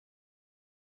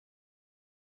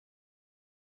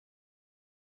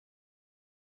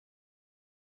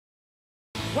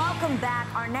Welcome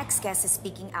back. Our next guest is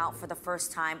speaking out for the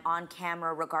first time on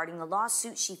camera regarding the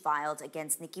lawsuit she filed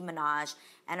against Nicki Minaj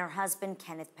and her husband,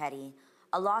 Kenneth Petty.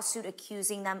 A lawsuit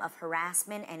accusing them of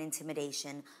harassment and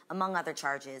intimidation, among other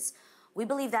charges. We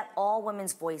believe that all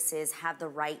women's voices have the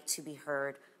right to be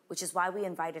heard, which is why we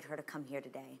invited her to come here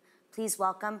today. Please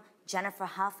welcome Jennifer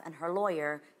Hough and her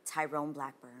lawyer, Tyrone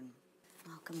Blackburn.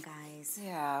 Welcome, guys.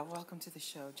 Yeah, welcome to the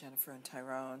show, Jennifer and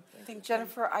Tyrone.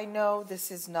 Jennifer, I know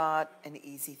this is not an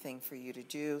easy thing for you to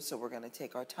do, so we're going to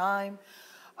take our time.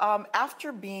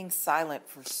 After being silent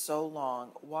for so long,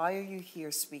 why are you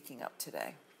here speaking up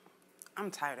today?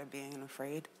 I'm tired of being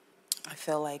afraid. I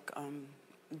feel like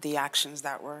the actions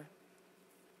that were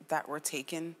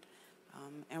taken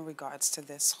in regards to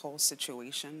this whole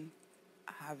situation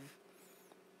have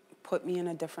put me in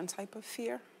a different type of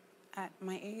fear at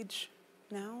my age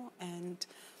now, and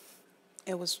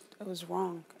it was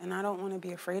wrong, and I don't want to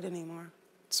be afraid anymore.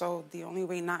 So the only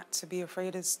way not to be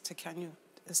afraid is to continue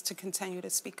to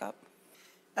speak up.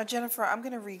 Now, Jennifer, I'm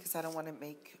going to read because I don't want to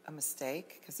make a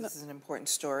mistake, because this is an important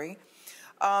story.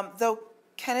 Though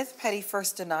Kenneth Petty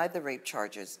first denied the rape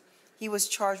charges, he was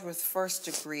charged with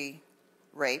first-degree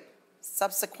rape,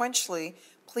 subsequently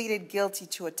pleaded guilty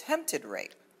to attempted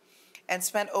rape, and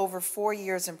spent over 4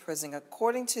 years in prison,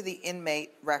 according to the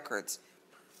inmate records.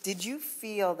 Did you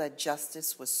feel that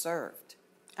justice was served?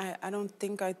 I don't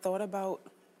think I thought about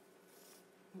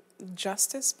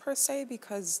justice per se,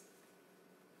 because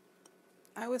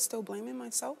I was still blaming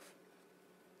myself.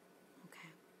 Okay.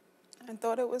 I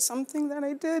thought it was something that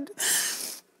I did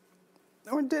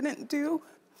or didn't do.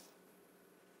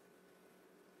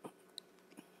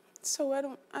 So I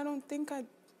don't think I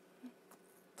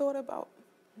thought about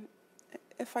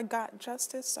if I got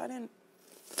justice.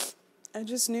 I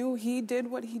just knew he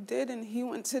did what he did, and he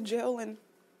went to jail, and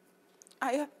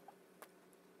I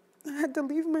had to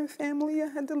leave my family, I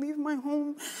had to leave my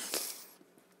home,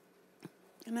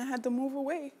 and I had to move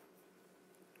away.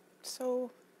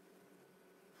 So,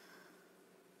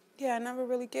 yeah, I never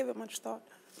really gave it much thought.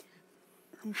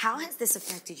 How has this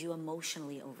affected you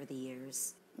emotionally over the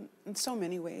years? In so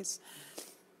many ways.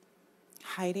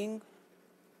 Hiding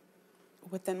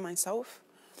within myself,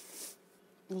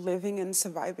 living and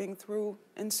surviving through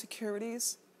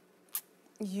insecurities,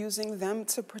 using them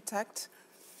to protect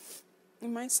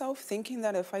myself, thinking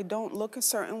that if I don't look a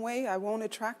certain way, I won't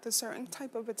attract a certain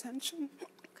type of attention.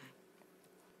 Okay.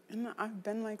 And I've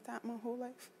been like that my whole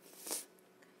life.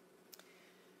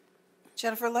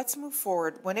 Jennifer, let's move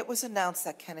forward. When it was announced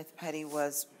that Kenneth Petty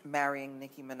was marrying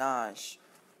Nicki Minaj,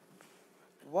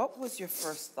 what was your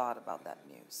first thought about that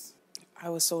news? I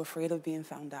was so afraid of being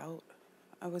found out.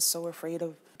 I was so afraid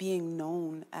of being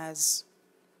known as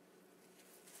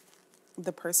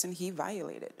the person he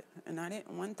violated, and I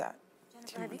didn't want that.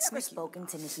 Jennifer, have you ever spoken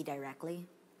to Nicki directly?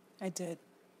 I did,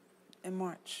 in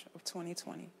March of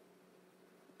 2020.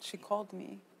 She called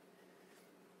me,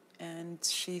 and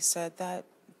she said that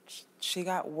she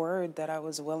got word that I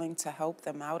was willing to help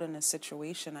them out in a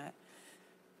situation.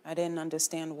 I didn't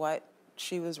understand what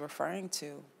she was referring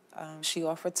to. She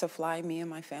offered to fly me and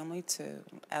my family to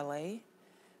LA.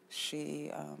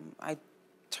 I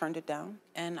turned it down,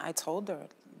 and I told her,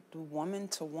 woman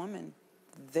to woman,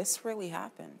 this really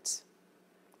happened.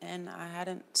 And I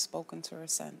hadn't spoken to her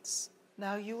since.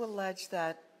 Now, you allege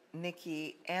that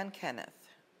Nicki and Kenneth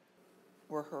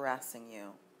were harassing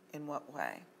you. In what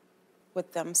way?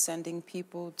 With them sending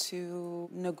people to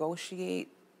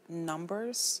negotiate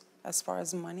numbers as far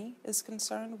as money is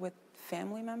concerned with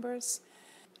family members.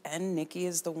 And Nicki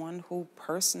is the one who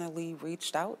personally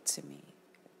reached out to me.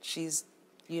 She's,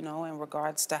 in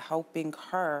regards to helping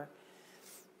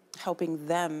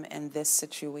them in this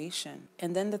situation.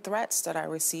 And then the threats that I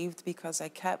received because I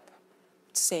kept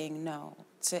saying no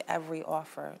to every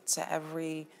offer, to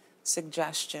every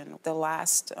suggestion. The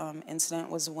last incident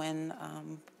was when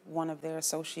one of their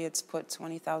associates put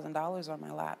 $20,000 on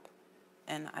my lap,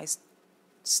 and I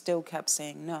still kept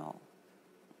saying no.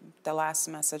 The last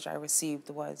message I received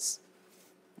was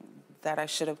that I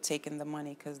should have taken the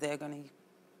money because they're going to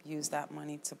use that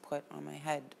money to put on my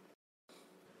head.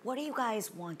 What are you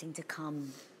guys wanting to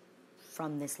come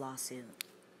from this lawsuit?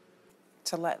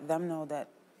 To let them know that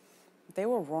they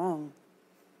were wrong,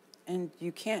 and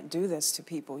you can't do this to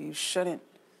people. You shouldn't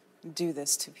do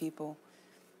this to people.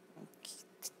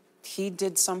 He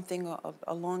did something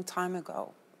a long time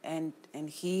ago, and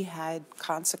he had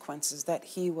consequences that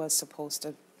he was supposed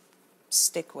to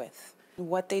stick with.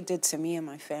 What they did to me and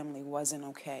my family wasn't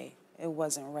okay. It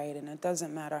wasn't right, and it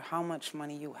doesn't matter how much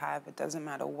money you have. It doesn't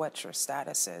matter what your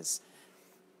status is.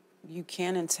 You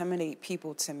can't intimidate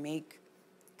people to make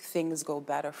things go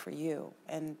better for you.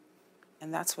 And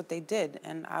And that's what they did.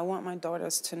 And I want my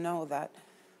daughters to know that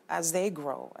as they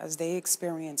grow, as they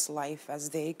experience life, as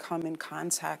they come in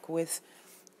contact with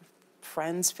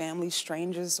friends, family,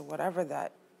 strangers, or whatever,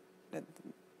 that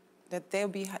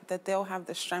they'll have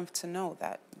the strength to know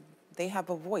that they have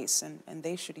a voice and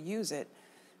they should use it.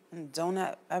 And don't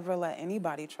ever let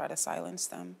anybody try to silence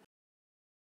them.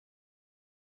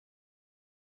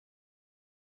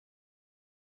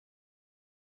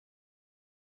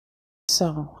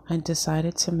 So I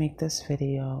decided to make this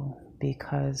video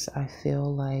because I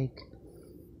feel like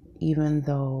even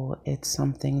though it's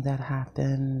something that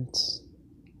happened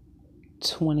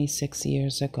 26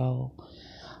 years ago,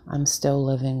 I'm still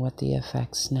living with the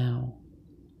effects now.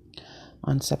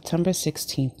 On September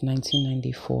 16th,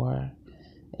 1994,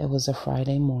 it was a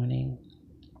Friday morning.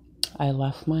 I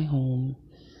left my home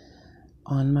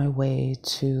on my way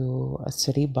to a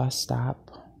city bus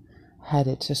stop,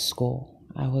 headed to school.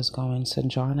 I was going to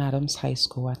John Adams High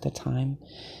School at the time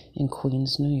in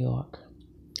Queens, New York.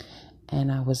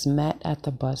 And I was met at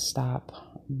the bus stop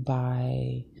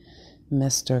by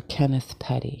Mr. Kenneth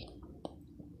Petty.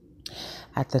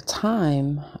 At the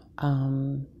time,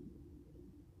 I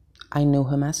knew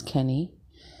him as Kenny.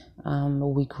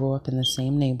 We grew up in the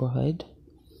same neighborhood.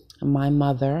 My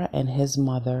mother and his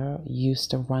mother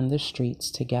used to run the streets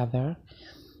together.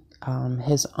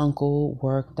 His uncle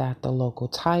worked at the local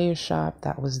tire shop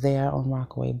that was there on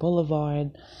Rockaway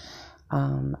Boulevard.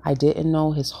 I didn't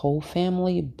know his whole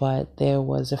family, but there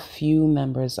was a few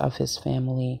members of his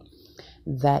family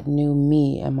that knew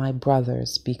me and my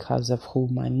brothers because of who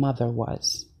my mother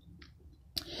was.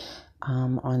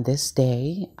 On this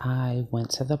day, I went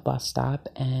to the bus stop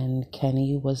and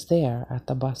Kenny was there at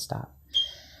the bus stop.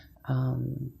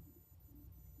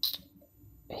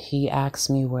 He asked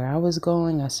me where I was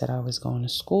going. I said I was going to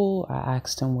school. I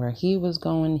asked him where he was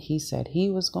going. He said he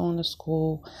was going to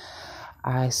school.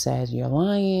 I said, you're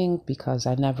lying, because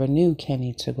I never knew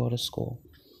Kenny to go to school.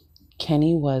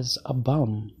 Kenny was a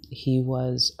bum. He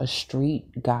was a street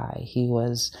guy. He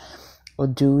was a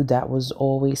dude that was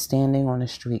always standing on a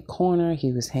street corner.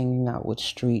 He was hanging out with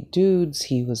street dudes.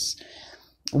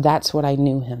 That's what I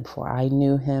knew him for. I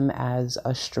knew him as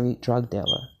a street drug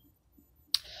dealer.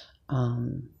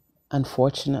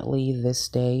 Unfortunately, this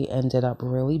day ended up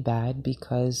really bad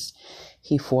because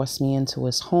he forced me into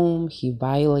his home. He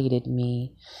violated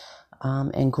me.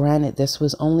 And granted, this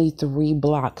was only 3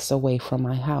 blocks away from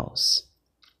my house.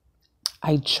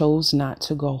 I chose not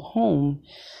to go home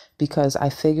because I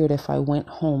figured if I went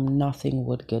home, nothing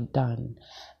would get done.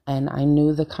 And I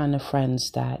knew the kind of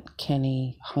friends that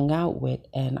Kenny hung out with,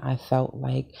 and I felt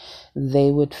like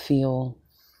they would feel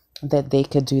that they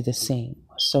could do the same.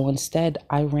 So instead,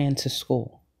 I ran to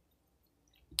school.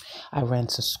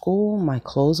 My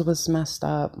clothes was messed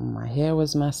up. My hair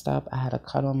was messed up. I had a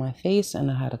cut on my face and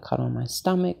I had a cut on my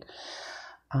stomach.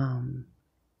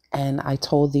 And I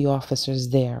told the officers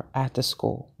there at the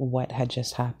school what had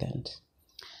just happened.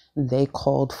 They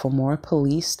called for more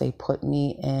police. They put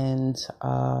me in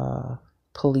a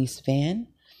police van.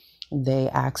 They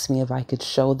asked me if I could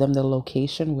show them the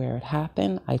location where it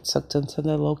happened. I took them to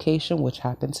the location, which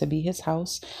happened to be his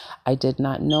house. I did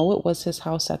not know it was his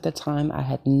house at the time. I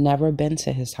had never been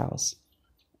to his house.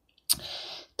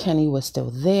 Kenny was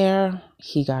still there.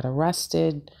 He got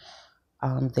arrested.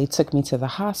 They took me to the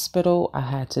hospital. I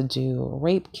had to do a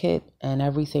rape kit and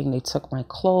everything. They took my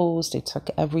clothes. They took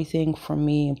everything from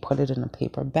me and put it in a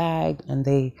paper bag, and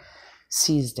they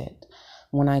seized it.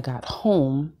 When I got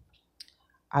home,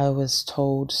 I was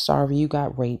told, sorry you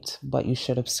got raped, but you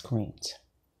should have screamed.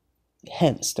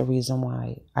 Hence the reason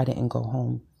why I didn't go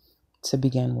home to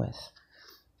begin with.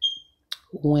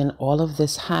 When all of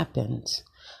this happened,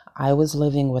 I was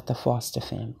living with the foster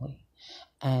family.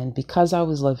 And because I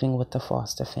was living with the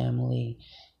foster family,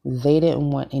 they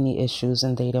didn't want any issues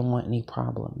and they didn't want any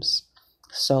problems.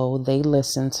 So they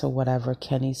listened to whatever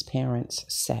Kenny's parents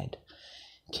said.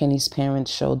 Kenny's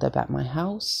parents showed up at my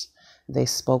house. They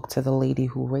spoke to the lady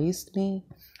who raised me.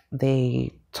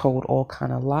 They told all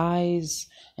kind of lies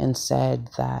and said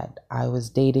that I was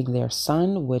dating their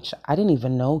son, which I didn't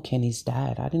even know Kenny's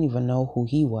dad. I didn't even know who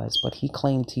he was, but he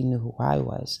claimed he knew who I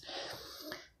was.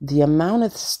 The amount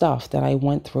of stuff that I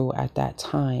went through at that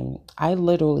time, I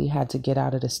literally had to get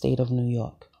out of the state of New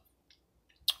York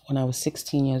when I was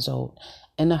 16 years old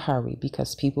in a hurry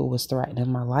because people was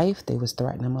threatening my life. They was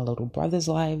threatening my little brother's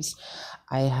lives.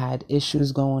 I had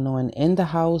issues going on in the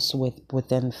house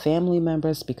within family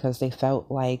members because they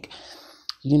felt like,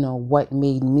 you know, what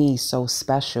made me so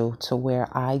special to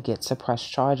where I get to press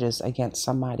charges against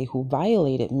somebody who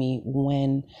violated me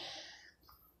when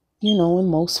you know, in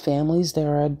most families,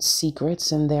 there are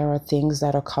secrets and there are things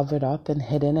that are covered up and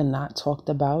hidden and not talked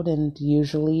about. And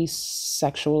usually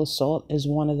sexual assault is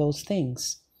one of those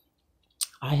things.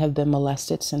 I have been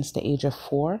molested since the age of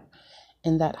 4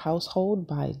 in that household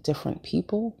by different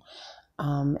people.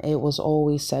 It was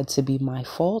always said to be my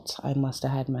fault. I must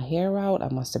have had my hair out. I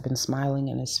must have been smiling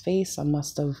in his face. I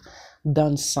must have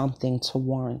done something to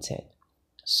warrant it.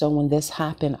 So when this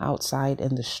happened outside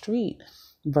in the street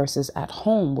versus at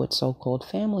home with so-called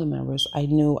family members, I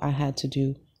knew I had to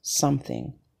do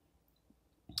something.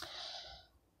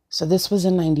 So this was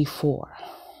in 94.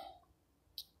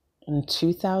 In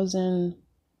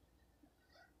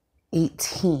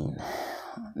 2018,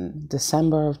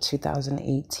 December of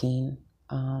 2018,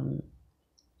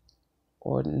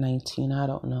 or 19, I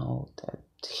don't know, that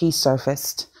he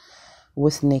surfaced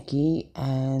with Nicki,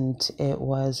 and it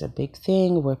was a big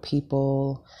thing where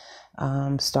people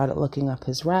started looking up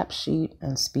his rap sheet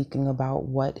and speaking about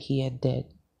what he had did.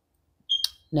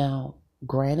 Now,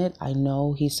 granted, I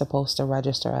know he's supposed to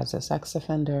register as a sex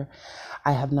offender.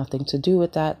 I have nothing to do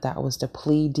with that. That was the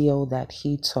plea deal that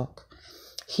he took.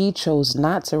 He chose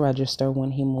not to register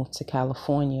when he moved to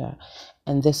California,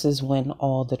 and this is when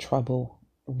all the trouble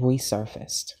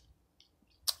resurfaced.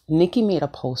 Nicki made a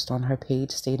post on her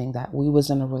page stating that we was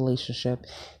in a relationship.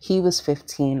 He was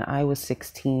 15, I was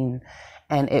 16,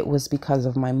 and it was because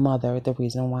of my mother, the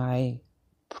reason why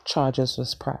charges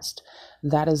was pressed.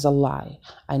 That is a lie.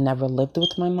 I never lived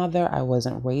with my mother. I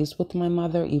wasn't raised with my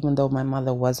mother. Even though my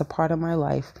mother was a part of my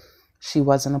life, she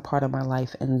wasn't a part of my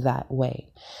life in that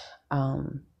way.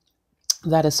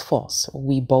 That is false.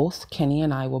 We both, Kenny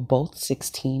and I, were both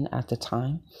 16 at the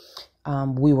time.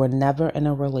 We were never in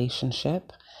a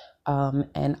relationship.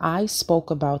 And I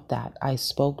spoke about that. I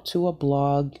spoke to a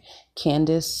blog,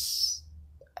 Candace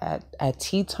at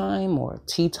Tea Time, or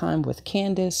Tea Time with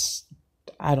Candace.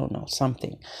 I don't know,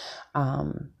 something.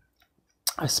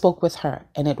 I spoke with her,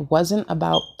 and it wasn't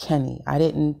about Kenny. I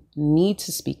didn't need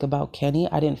to speak about Kenny.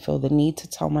 I didn't feel the need to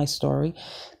tell my story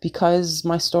because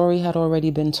my story had already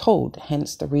been told,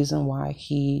 hence the reason why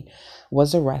he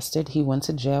was arrested. He went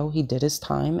to jail, he did his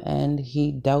time, and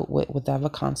he dealt with whatever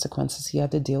consequences he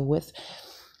had to deal with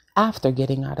after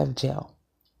getting out of jail.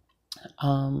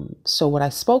 So what I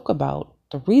spoke about,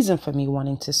 the reason for me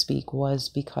wanting to speak was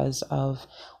because of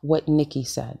what Nicki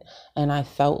said. And I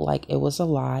felt like it was a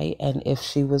lie. And if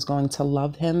she was going to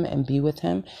love him and be with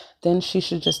him, then she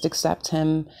should just accept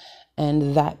him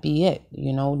and that be it,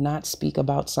 you know, not speak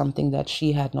about something that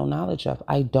she had no knowledge of.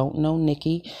 I don't know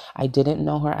Nicki. I didn't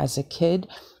know her as a kid.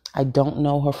 I don't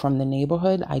know her from the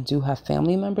neighborhood. I do have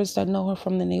family members that know her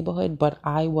from the neighborhood, but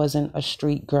I wasn't a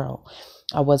street girl.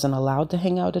 I wasn't allowed to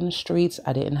hang out in the streets.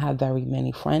 I didn't have very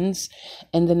many friends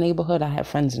in the neighborhood. I had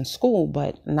friends in school,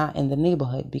 but not in the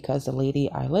neighborhood because the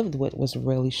lady I lived with was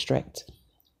really strict.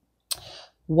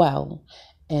 Well,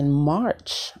 in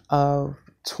March of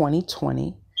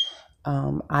 2020,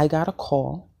 I got a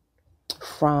call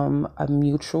from a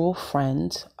mutual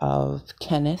friend of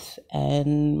Kenneth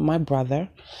and my brother,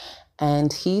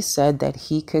 and he said that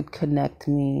he could connect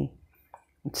me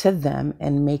to them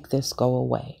and make this go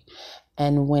away.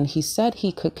 And when he said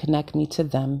he could connect me to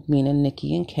them, meaning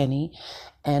Nicki and Kenny,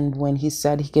 and when he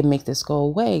said he could make this go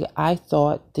away, I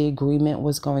thought the agreement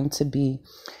was going to be,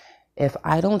 if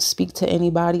I don't speak to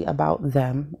anybody about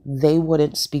them, they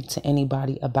wouldn't speak to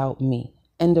anybody about me.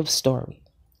 End of story.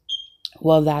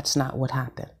 Well, that's not what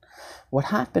happened. What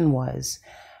happened was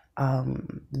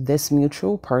this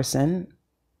mutual person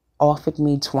offered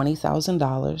me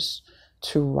 $20,000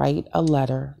 to write a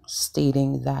letter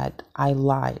stating that I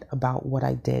lied about what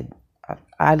I did.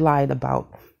 I lied about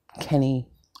Kenny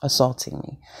assaulting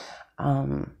me.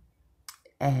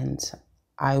 And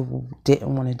I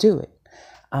didn't want to do it.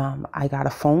 I got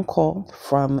a phone call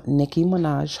from Nicki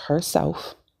Minaj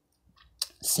herself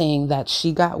saying that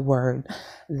she got word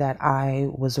that I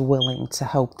was willing to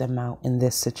help them out in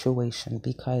this situation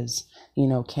because, you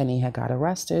know, Kenny had got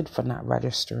arrested for not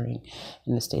registering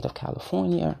in the state of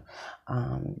California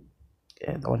on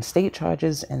state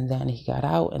charges, and then he got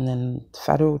out, and then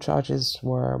federal charges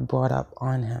were brought up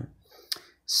on him.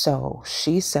 So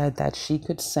she said that she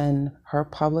could send her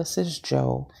publicist,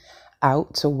 Joe,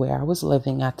 out to where I was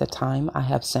living at the time. I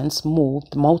have since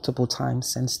moved multiple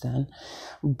times since then,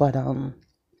 but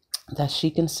that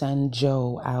she can send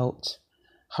Joe out,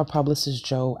 her publicist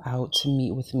Joe, out to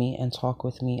meet with me and talk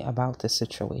with me about the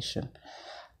situation.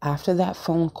 After that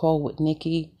phone call with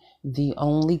Nicki, the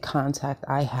only contact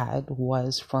I had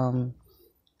was from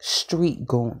street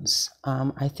goons.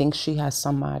 I think she has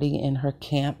somebody in her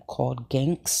camp called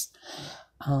Ganks.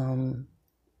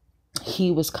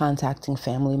 he was contacting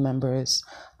family members.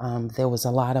 There was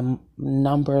a lot of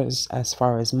numbers as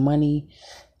far as money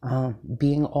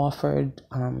being offered,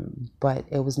 but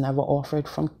it was never offered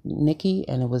from Nicki,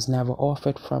 and it was never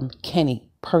offered from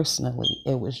Kenny personally.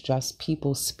 It was just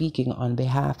people speaking on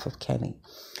behalf of Kenny.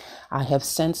 I have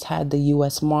since had the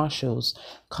U.S. Marshals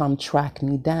come track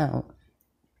me down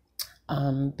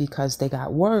because they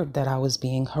got word that I was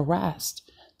being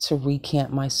harassed to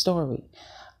recant my story.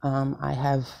 I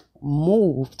have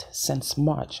moved since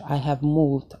March. I have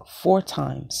moved 4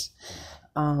 times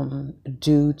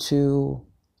due to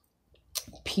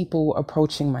people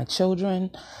approaching my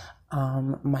children.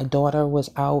 My daughter was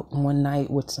out one night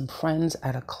with some friends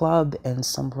at a club, and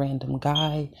some random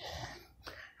guy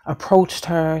approached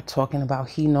her talking about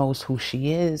he knows who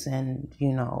she is, and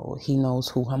he knows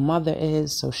who her mother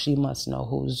is, so she must know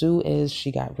who Zoo is.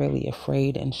 She got really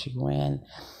afraid and she ran.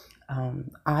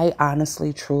 I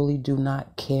honestly, truly do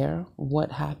not care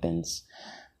what happens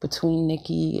between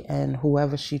Nicki and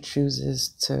whoever she chooses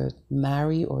to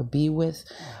marry or be with.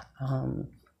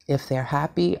 If they're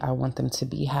happy, I want them to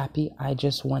be happy. I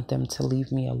just want them to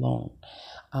leave me alone.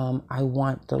 I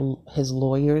want his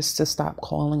lawyers to stop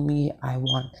calling me. I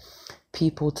want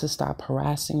people to stop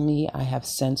harassing me. I have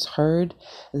since heard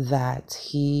that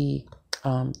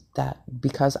that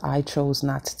because I chose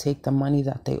not to take the money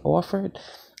that they offered,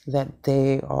 that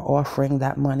they are offering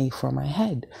that money for my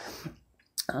head.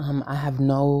 I have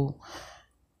no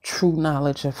true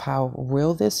knowledge of how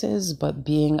real this is, but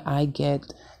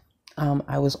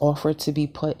I was offered to be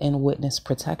put in witness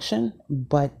protection,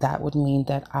 but that would mean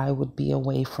that I would be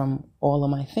away from all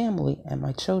of my family and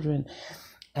my children,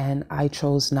 and I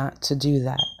chose not to do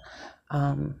that.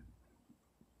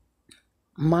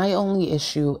 My only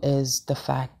issue is the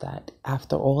fact that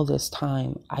after all this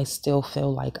time, I still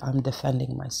feel like I'm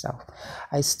defending myself.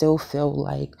 I still feel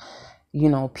like,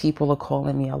 people are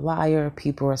calling me a liar.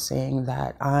 People are saying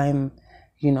that I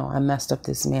messed up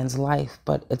this man's life,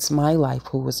 but it's my life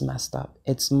who was messed up.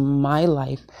 It's my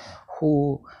life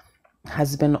who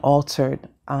has been altered.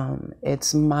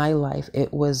 It's my life.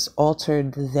 It was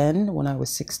altered then when I was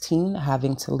 16,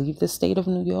 having to leave the state of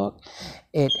New York.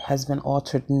 It has been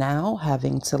altered now,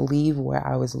 having to leave where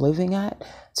I was living at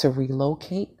to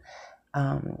relocate.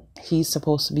 He's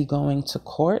supposed to be going to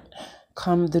court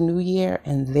come the new year,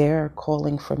 and they're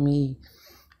calling for me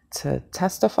to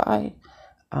testify.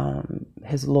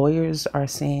 His lawyers are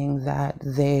saying that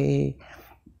they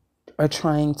are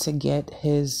trying to get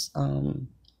his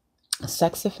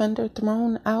sex offender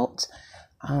thrown out.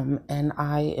 And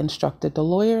I instructed the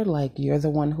lawyer, like, you're the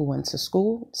one who went to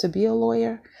school to be a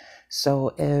lawyer.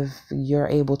 So if you're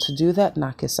able to do that,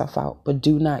 knock yourself out. But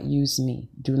do not use me.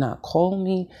 Do not call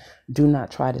me. Do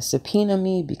not try to subpoena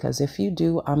me, because if you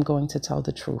do, I'm going to tell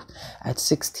the truth. At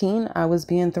 16, I was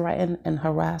being threatened and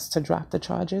harassed to drop the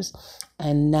charges.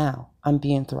 And now I'm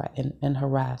being threatened and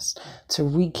harassed to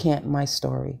recant my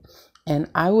story. And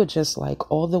I would just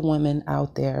like all the women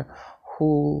out there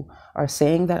who are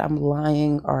saying that I'm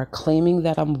lying or claiming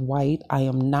that I'm white. I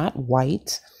am not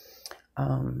white.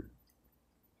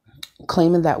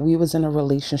 Claiming that we was in a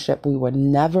relationship. We were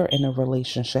never in a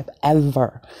relationship,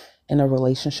 ever in a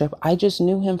relationship. I just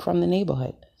knew him from the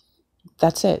neighborhood.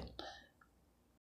 That's it.